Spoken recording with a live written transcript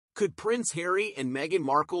Could Prince Harry and Meghan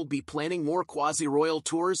Markle be planning more quasi-royal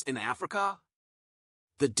tours in Africa?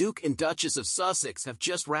 The Duke and Duchess of Sussex have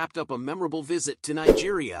just wrapped up a memorable visit to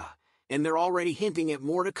Nigeria, and they're already hinting at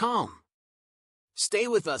more to come. Stay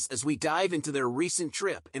with us as we dive into their recent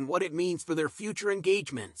trip and what it means for their future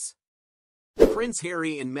engagements. Prince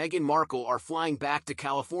Harry and Meghan Markle are flying back to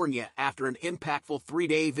California after an impactful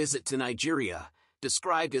 3-day visit to Nigeria,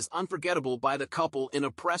 described as unforgettable by the couple in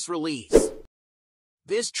a press release.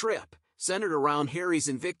 This trip, centered around Harry's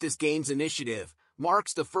Invictus Games initiative,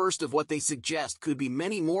 marks the first of what they suggest could be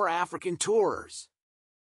many more African tours.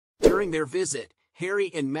 During their visit,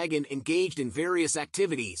 Harry and Meghan engaged in various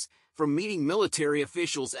activities, from meeting military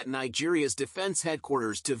officials at Nigeria's defense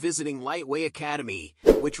headquarters to visiting Lightway Academy,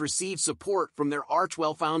 which received support from their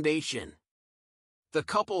Archwell Foundation. The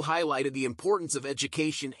couple highlighted the importance of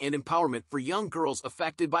education and empowerment for young girls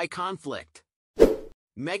affected by conflict.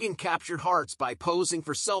 Meghan captured hearts by posing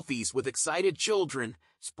for selfies with excited children,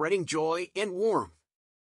 spreading joy and warmth.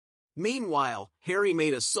 Meanwhile, Harry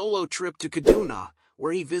made a solo trip to Kaduna,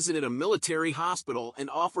 where he visited a military hospital and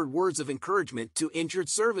offered words of encouragement to injured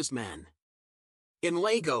servicemen. In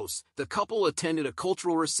Lagos, the couple attended a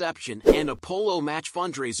cultural reception and a polo match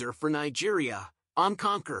fundraiser for Nigeria,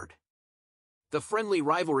 Unconquered. The friendly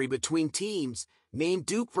rivalry between teams, named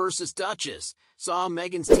Duke vs. Duchess, saw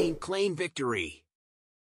Meghan's team claim victory.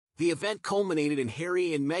 The event culminated in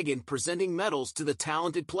Harry and Meghan presenting medals to the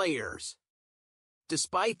talented players.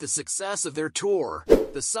 Despite the success of their tour,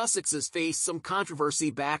 the Sussexes faced some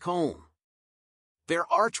controversy back home. Their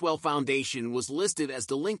Archwell Foundation was listed as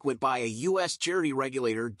delinquent by a U.S. charity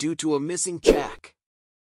regulator due to a missing check.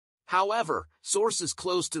 However, sources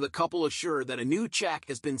close to the couple assure that a new check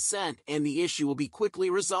has been sent and the issue will be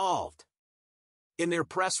quickly resolved. In their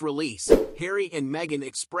press release, Harry and Meghan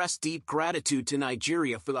expressed deep gratitude to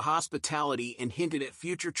Nigeria for the hospitality and hinted at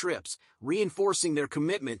future trips, reinforcing their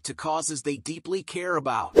commitment to causes they deeply care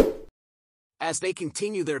about. As they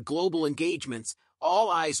continue their global engagements,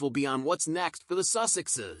 all eyes will be on what's next for the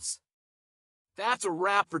Sussexes. That's a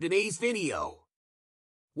wrap for today's video.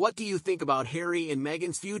 What do you think about Harry and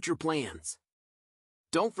Meghan's future plans?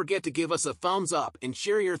 Don't forget to give us a thumbs up and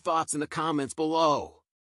share your thoughts in the comments below.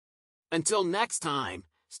 Until next time,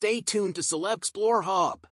 stay tuned to Celeb Explore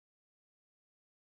Hub.